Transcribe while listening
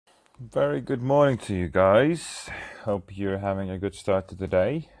Very good morning to you guys. Hope you're having a good start to the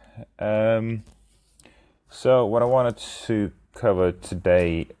day. Um, what I wanted to cover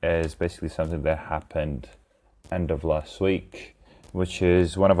today is basically something that happened end of last week, which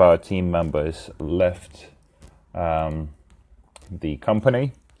is one of our team members left um, the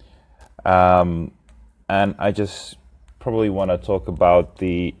company, um, and I just probably want to talk about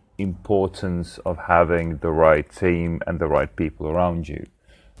the importance of having the right team and the right people around you.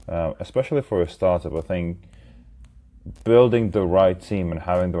 Especially for a startup, I think building the right team and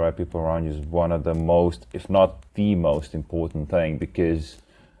having the right people around you is one of the most, if not the most important thing, because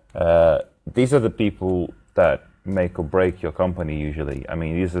these are the people that make or break your company usually. I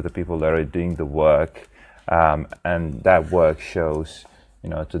mean, these are the people that are doing the work, and that work shows,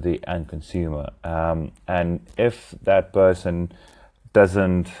 to the end consumer. And if that person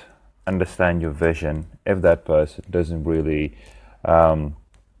doesn't understand your vision, if that person doesn't really um,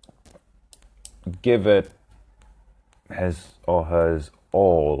 give it his or hers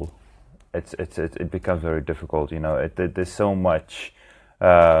all, it becomes very difficult. There's so much.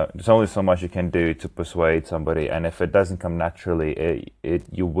 There's only so much you can do to persuade somebody, and if it doesn't come naturally,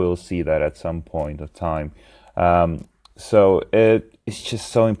 you will see that at some point of time. It's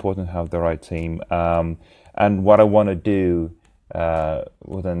just so important to have the right team. And what I want to do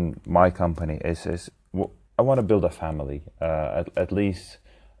within my company I want to build a family. At least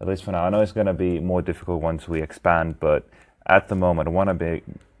for now. I know it's going to be more difficult once we expand, but at the moment, I want to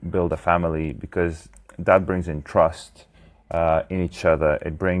build a family because that brings in trust in each other.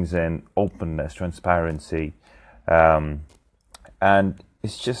 It brings in openness, transparency, um, and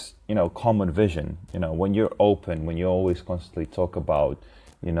it's just common vision. When you're open, when you always constantly talk about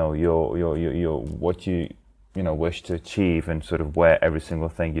your what you wish to achieve and sort of where every single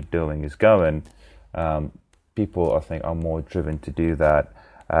thing you're doing is going, people I think are more driven to do that,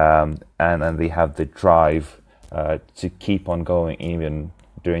 and they have the drive to keep on going even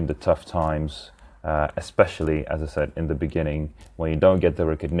during the tough times, especially as I said in the beginning when you don't get the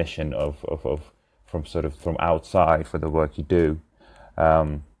recognition of from outside for the work you do.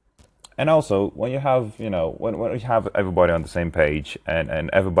 And also when you have when you have everybody on the same page, and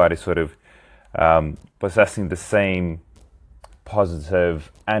everybody sort of possessing the same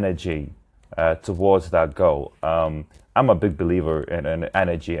positive energy towards that goal. I'm a big believer in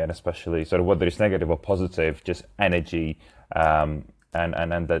energy, and especially sort of whether it's negative or positive, just energy, and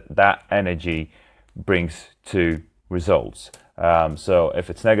that energy brings to results. So if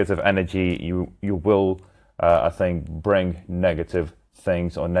it's negative energy, you will, I think, bring negative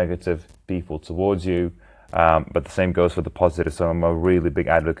things or negative people towards you. But the same goes for the positive. So I'm a really big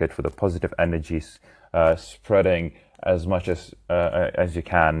advocate for the positive energies spreading as much as you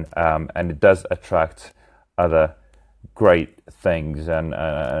can, and it does attract other great things. And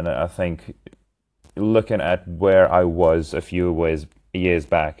I think looking at where I was a few years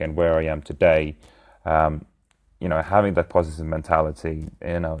back and where I am today, having that positive mentality,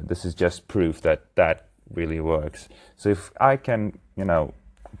 this is just proof that that really works. So if I can,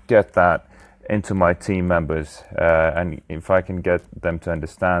 get that into my team members, and if I can get them to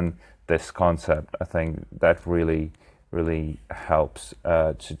understand this concept, I think that really helps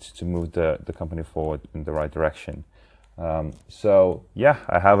to move the company forward in the right direction. Yeah,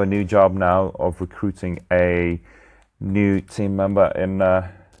 I have a new job now of recruiting a new team member in the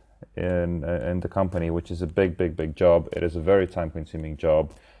company, which is a big job. It is a very time consuming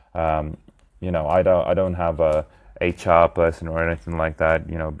job. I don't have a HR person or anything like that.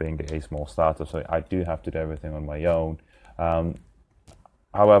 Being a small startup, so I do have to do everything on my own.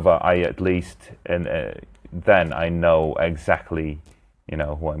 However, I at least then I know exactly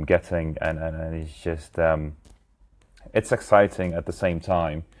who I'm getting, and it's just it's exciting at the same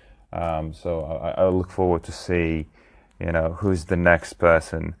time. I look forward to see who's the next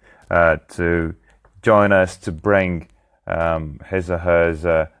person to join us to bring his or hers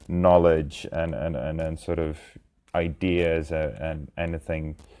knowledge and sort of ideas and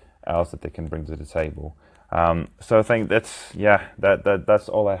anything else that they can bring to the table. So I think that's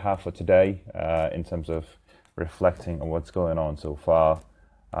all I have for today in terms of reflecting on what's going on so far.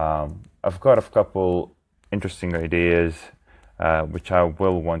 I've got a couple interesting ideas which I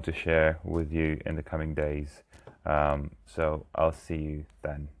will want to share with you in the coming days. So I'll see you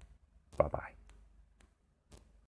then. Bye bye.